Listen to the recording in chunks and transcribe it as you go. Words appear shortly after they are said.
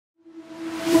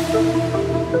All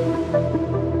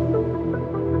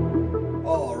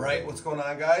right, what's going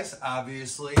on, guys?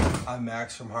 Obviously, I'm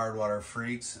Max from Hardwater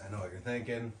Freaks. I know what you're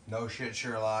thinking. No shit,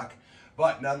 Sherlock.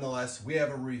 But nonetheless, we have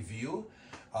a review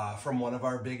from one of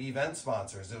our big event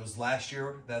sponsors. It was last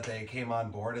year that they came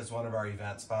on board as one of our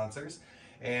event sponsors.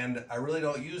 And I really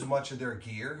don't use much of their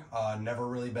gear. Never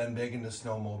really been big into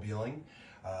snowmobiling.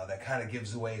 That kind of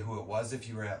gives away who it was if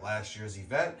you were at last year's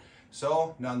event.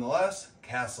 So nonetheless,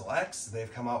 CastleX,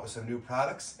 they've come out with some new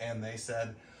products and they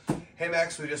said, hey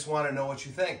Max, we just want to know what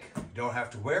you think. You don't have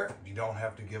to wear it. You don't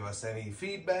have to give us any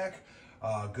feedback,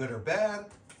 good or bad.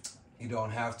 You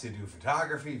don't have to do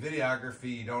photography,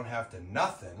 videography. You don't have to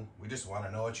nothing. We just want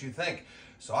to know what you think.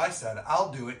 So I said,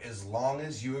 I'll do it as long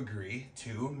as you agree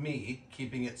to me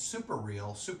keeping it super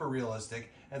real, super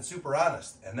realistic, and super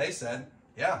honest. And they said,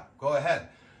 yeah, go ahead.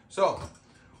 So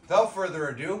without further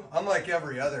ado, unlike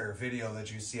every other video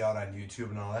that you see out on YouTube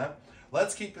and all that,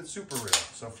 let's keep it super real.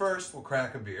 So first, we'll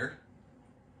crack a beer.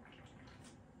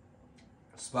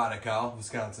 Spotted Cow,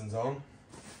 Wisconsin's own.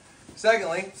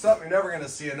 Secondly, something you're never going to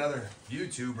see another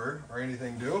YouTuber or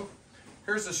anything do.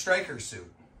 Here's a striker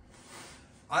suit.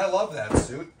 I love that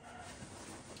suit.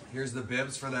 Here's the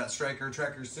bibs for that striker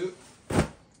trekker suit.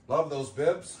 Love those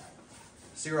bibs.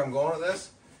 See where I'm going with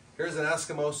this? Here's an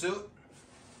Eskimo suit.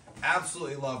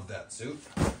 Absolutely love that suit.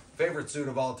 Favorite suit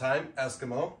of all time,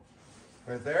 Eskimo.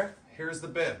 Right there. Here's the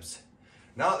bibs.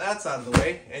 Now that's out of the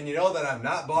way, and you know that I'm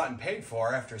not bought and paid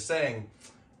for after saying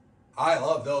I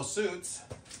love those suits.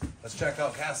 Let's check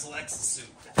out CastleX's suit.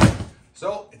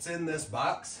 So it's in this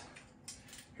box.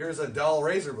 Here's a dull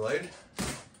razor blade.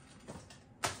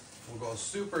 We'll go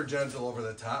super gentle over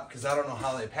the top because I don't know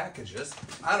how they package this.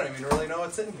 I don't even really know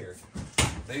what's in here.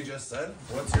 They just said,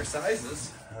 what's your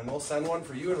sizes? And we'll send one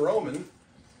for you and Roman to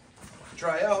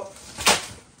try out.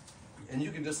 And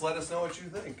you can just let us know what you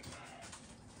think.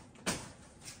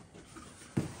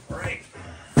 All right.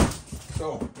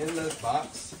 So in this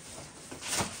box,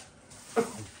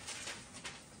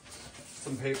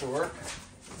 some paperwork.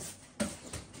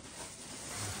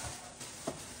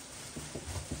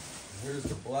 Here's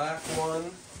the black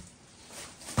one.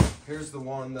 Here's the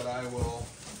one that I will,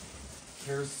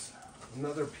 here's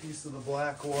another piece of the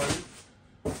black one.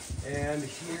 And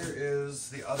here is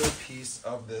the other piece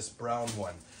of this brown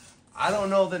one. I don't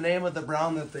know the name of the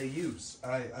brown that they use.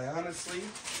 I honestly,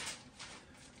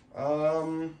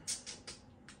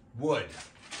 wood.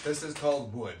 This is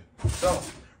called wood. So,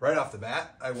 right off the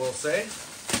bat, I will say,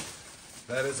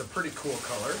 that is a pretty cool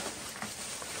color.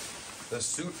 The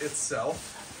suit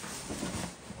itself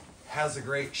has a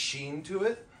great sheen to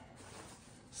it.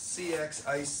 CX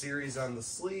Ice Series on the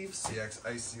sleeve, CX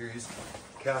Ice Series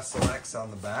CastleX on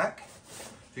the back.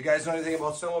 If you guys know anything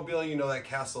about snowmobiling, you know that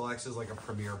CastleX is like a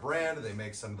premier brand. They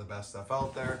make some of the best stuff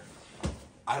out there.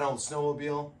 I don't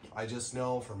snowmobile. I just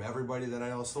know from everybody that I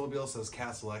know snowmobile says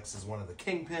CastleX is one of the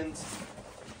kingpins.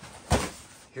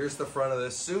 Here's the front of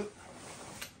this suit.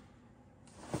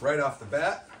 Right off the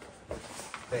bat,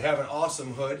 they have an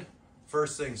awesome hood.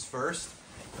 First things first,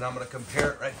 and I'm going to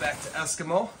compare it right back to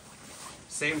Eskimo.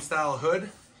 Same style hood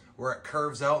where it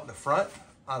curves out in the front.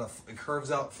 It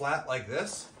curves out flat like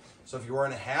this. So if you're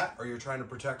wearing a hat or you're trying to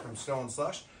protect from snow and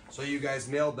slush. So you guys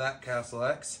nailed that,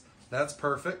 CastleX. That's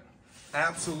perfect.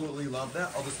 Absolutely love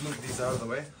that. I'll just move these out of the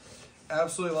way.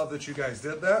 Absolutely love that you guys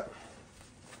did that.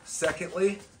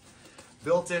 Secondly,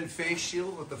 built-in face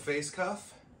shield with the face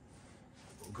cuff.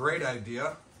 Great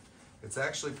idea. It's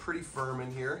actually pretty firm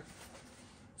in here.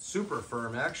 Super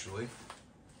firm, actually.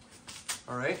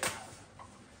 All right.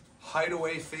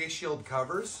 Hideaway face shield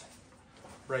covers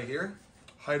right here.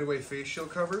 Hideaway face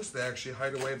shield covers. They actually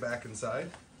hide away back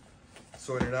inside.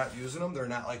 So when you're not using them, they're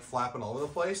not like flapping all over the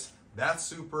place. That's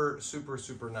super, super,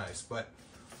 super nice. But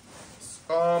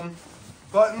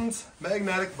buttons,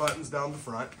 magnetic buttons down the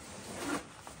front.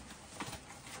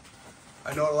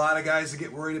 I know a lot of guys that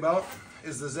get worried about,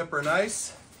 is the zipper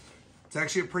nice? It's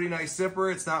actually a pretty nice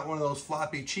zipper. It's not one of those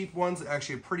floppy cheap ones. It's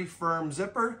actually a pretty firm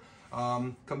zipper,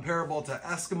 comparable to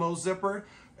Eskimo's zipper,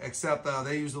 except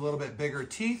they use a little bit bigger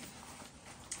teeth,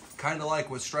 kind of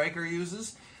like what Striker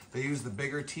uses. They use the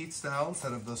bigger teeth style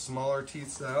instead of the smaller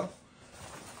teeth style.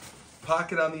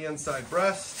 Pocket on the inside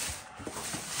breast.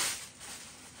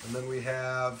 And then we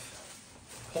have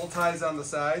pull ties on the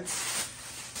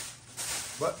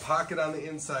sides, but pocket on the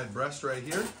inside breast right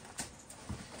here.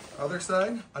 Other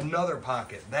side, another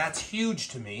pocket. That's huge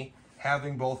to me,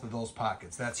 having both of those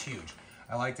pockets. That's huge.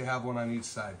 I like to have one on each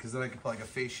side because then I can put like a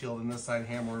face shield on this side,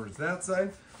 hammer over to that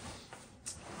side.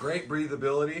 Great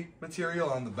breathability material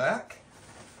on the back.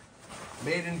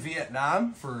 Made in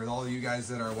Vietnam, for all of you guys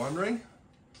that are wondering.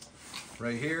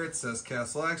 Right here it says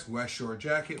CastleX West Shore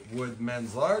jacket, wood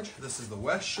men's large. This is the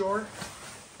West Shore.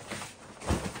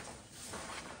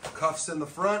 Cuffs in the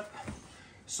front.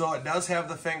 So it does have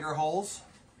the finger holes.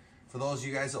 For those of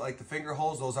you guys that like the finger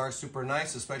holes, those are super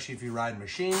nice, especially if you ride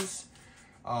machines.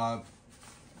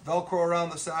 Velcro around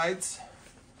the sides.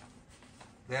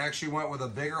 They actually went with a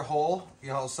bigger hole. You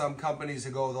know, some companies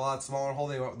that go with a lot smaller hole,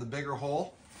 they went with a bigger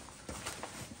hole.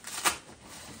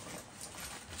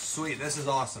 Sweet, this is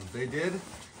awesome. They did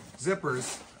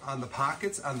zippers on the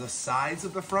pockets, on the sides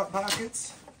of the front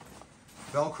pockets.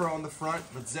 Velcro on the front,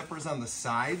 but zippers on the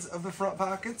sides of the front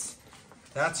pockets.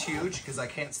 That's huge because I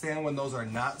can't stand when those are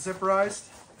not zipperized.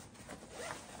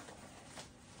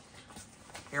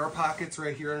 Air pockets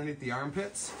right here underneath the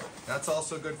armpits. That's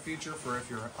also a good feature for if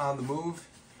you're on the move.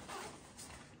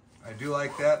 I do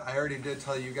like that. I already did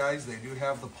tell you guys they do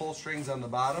have the pull strings on the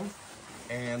bottom.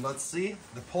 And let's see,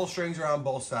 the pull strings are on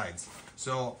both sides.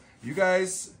 So you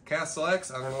guys, CastleX,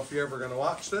 I don't know if you're ever gonna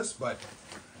watch this, but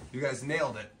you guys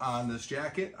nailed it on this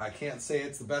jacket. I can't say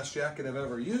it's the best jacket I've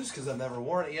ever used because I've never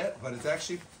worn it yet, but it's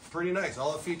actually pretty nice.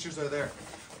 All the features are there.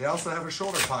 They also have a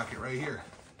shoulder pocket right here.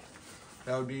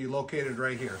 That would be located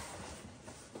right here.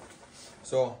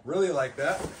 So really like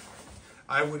that.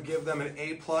 I would give them an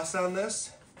A+ on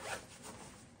this.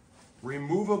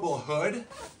 Removable hood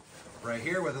right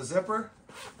here with a zipper.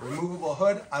 Removable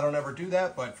hood. I don't ever do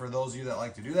that, but for those of you that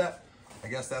like to do that, I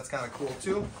guess that's kind of cool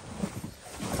too.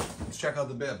 Let's check out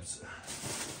the bibs.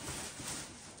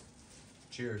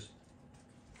 Cheers.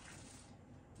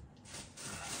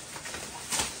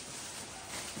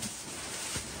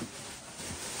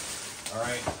 All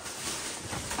right.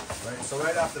 So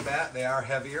right off the bat, they are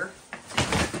heavier.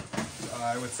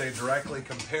 I would say directly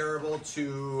comparable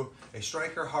to a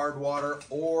Striker Hard Water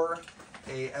or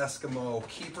a Eskimo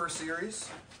Keeper series.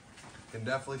 Can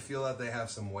definitely feel that they have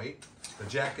some weight. The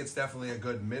jacket's definitely a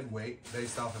good mid-weight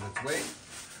based off of its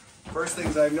weight. First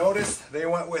things I've noticed, they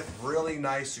went with really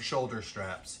nice shoulder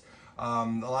straps. A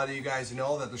lot of you guys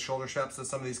know that the shoulder straps that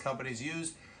some of these companies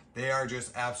use, they are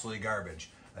just absolutely garbage.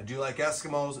 I do like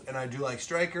Eskimos and I do like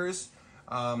Strikers.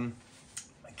 I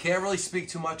can't really speak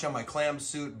too much on my clam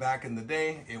suit back in the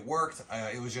day. It worked.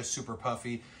 It was just super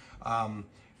puffy.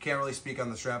 Can't really speak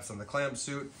on the straps on the clam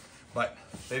suit, but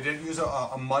they did use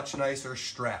a much nicer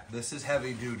strap. This is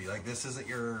heavy duty. Like this isn't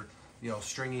your,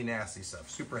 stringy nasty stuff.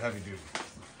 Super heavy duty.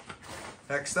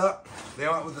 Next up, they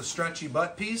went with a stretchy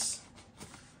butt piece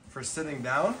for sitting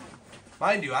down.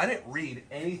 Mind you, I didn't read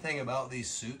anything about these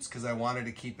suits because I wanted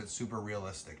to keep it super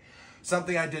realistic.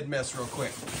 Something I did miss real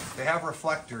quick. They have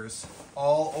reflectors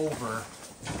all over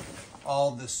all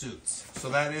the suits. So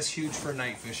that is huge for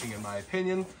night fishing in my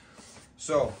opinion.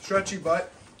 So, stretchy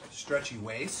butt, stretchy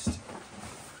waist.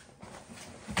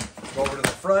 Go over to the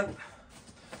front.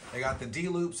 They got the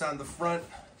D-loops on the front.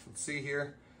 Let's see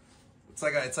here. It's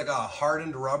like a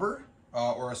hardened rubber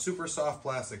or a super soft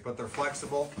plastic, but they're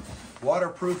flexible.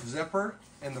 Waterproof zipper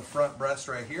in the front breast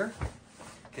right here.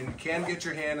 Can get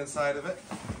your hand inside of it.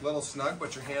 A little snug,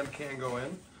 but your hand can go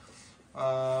in.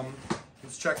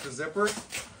 Let's check the zipper.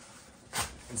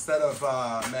 Instead of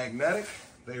magnetic,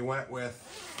 they went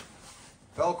with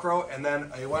Velcro, and then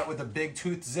they went with a big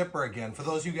tooth zipper again. For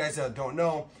those of you guys that don't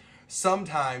know,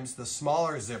 sometimes the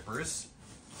smaller zippers,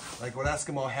 like what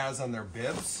Eskimo has on their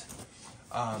bibs,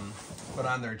 but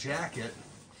on their jacket,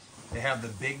 they have the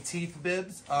big teeth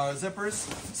bibs, zippers.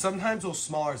 Sometimes those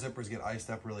smaller zippers get iced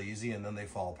up really easy and then they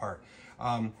fall apart.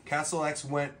 CastleX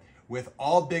went with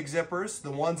all big zippers.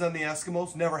 The ones on the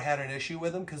Eskimos never had an issue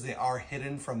with them because they are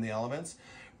hidden from the elements.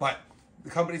 But the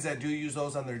companies that do use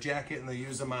those on their jacket and they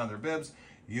use them on their bibs,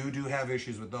 you do have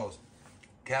issues with those.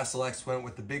 CastleX went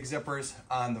with the big zippers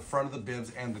on the front of the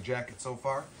bibs and the jacket so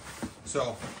far.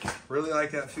 So, really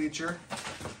like that feature.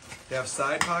 They have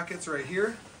side pockets right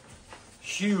here.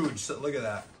 Huge, so look at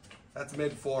that. That's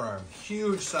mid forearm.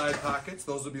 Huge side pockets.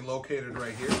 Those will be located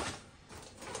right here.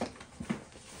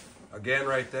 Again,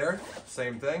 right there,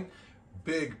 same thing.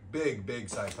 Big, big, big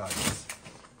side pockets.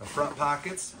 The front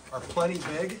pockets are plenty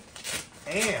big,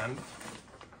 and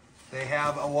they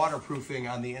have a waterproofing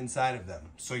on the inside of them.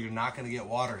 So you're not gonna get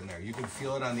water in there. You can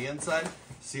feel it on the inside.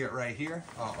 See it right here,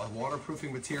 a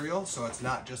waterproofing material, so it's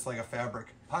not just like a fabric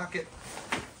pocket.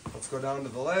 Let's go down to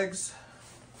the legs.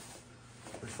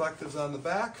 Reflectives on the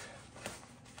back.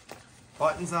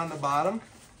 Buttons on the bottom.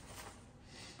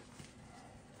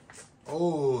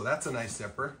 Oh, that's a nice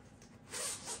zipper.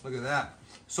 Look at that.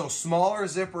 So smaller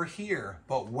zipper here,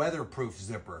 but weatherproof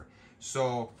zipper.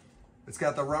 So It's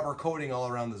got the rubber coating all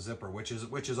around the zipper, which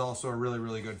is also a really,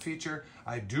 really good feature.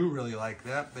 I do really like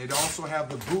that. They also have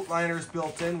the boot liners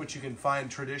built in, which you can find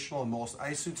traditional in most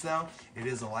ice suits now. It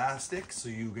is elastic, so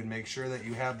you can make sure that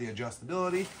you have the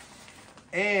adjustability.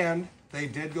 And they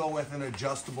did go with an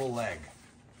adjustable leg,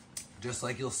 just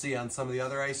like you'll see on some of the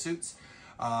other ice suits.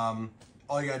 All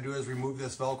you gotta do is remove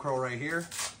this Velcro right here,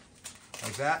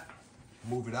 like that.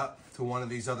 Move it up to one of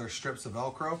these other strips of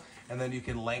Velcro, and then you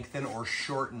can lengthen or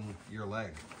shorten your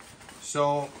leg.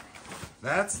 So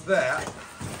that's that.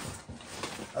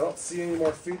 I don't see any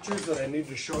more features that I need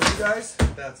to show you guys.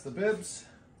 That's the bibs.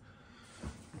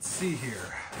 Let's see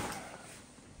here.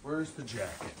 Where's the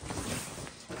jacket?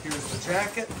 Here's the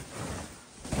jacket.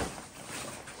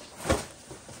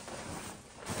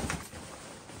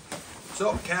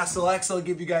 So CastleX will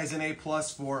give you guys an A+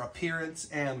 for appearance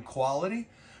and quality.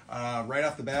 Right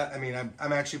off the bat, I mean,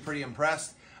 I'm actually pretty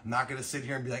impressed. I'm not gonna sit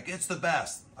here and be like, it's the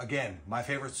best. Again, my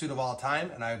favorite suit of all time,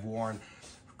 and I've worn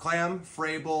Clam,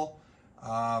 Frable,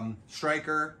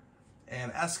 Striker,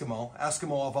 and Eskimo.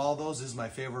 Eskimo of all those is my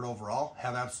favorite overall.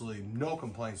 Have absolutely no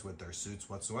complaints with their suits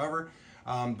whatsoever.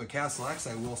 But CastleX,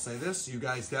 I will say this, you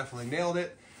guys definitely nailed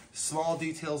it. Small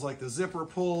details like the zipper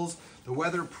pulls, the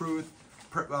weatherproofing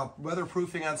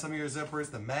on some of your zippers,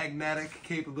 the magnetic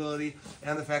capability,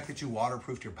 and the fact that you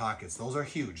waterproofed your pockets. Those are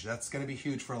huge. That's going to be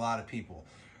huge for a lot of people.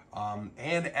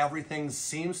 And everything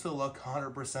seems to look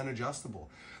 100% adjustable.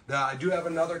 Now, I do have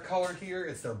another color here.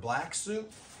 It's their black suit.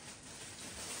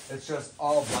 It's just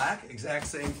all black, exact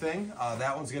same thing.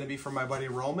 That one's going to be for my buddy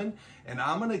Roman, and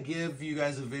I'm going to give you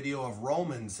guys a video of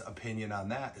Roman's opinion on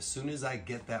that as soon as I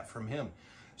get that from him.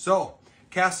 So,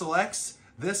 CastleX,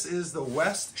 this is the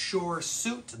West Shore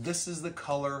suit. This is the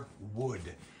color wood.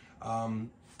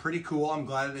 Pretty cool. I'm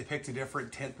glad that they picked a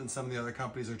different tint than some of the other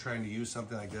companies are trying to use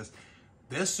something like this.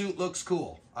 This suit looks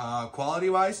cool.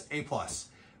 Quality-wise, A+.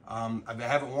 I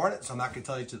haven't worn it, so I'm not going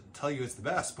to tell you it's the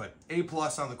best, but A+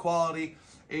 on the quality,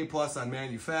 A+ on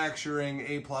manufacturing,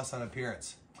 A+ on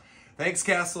appearance. Thanks,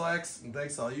 CastleX, and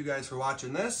thanks to all you guys for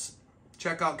watching this.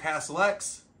 Check out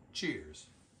CastleX. Cheers.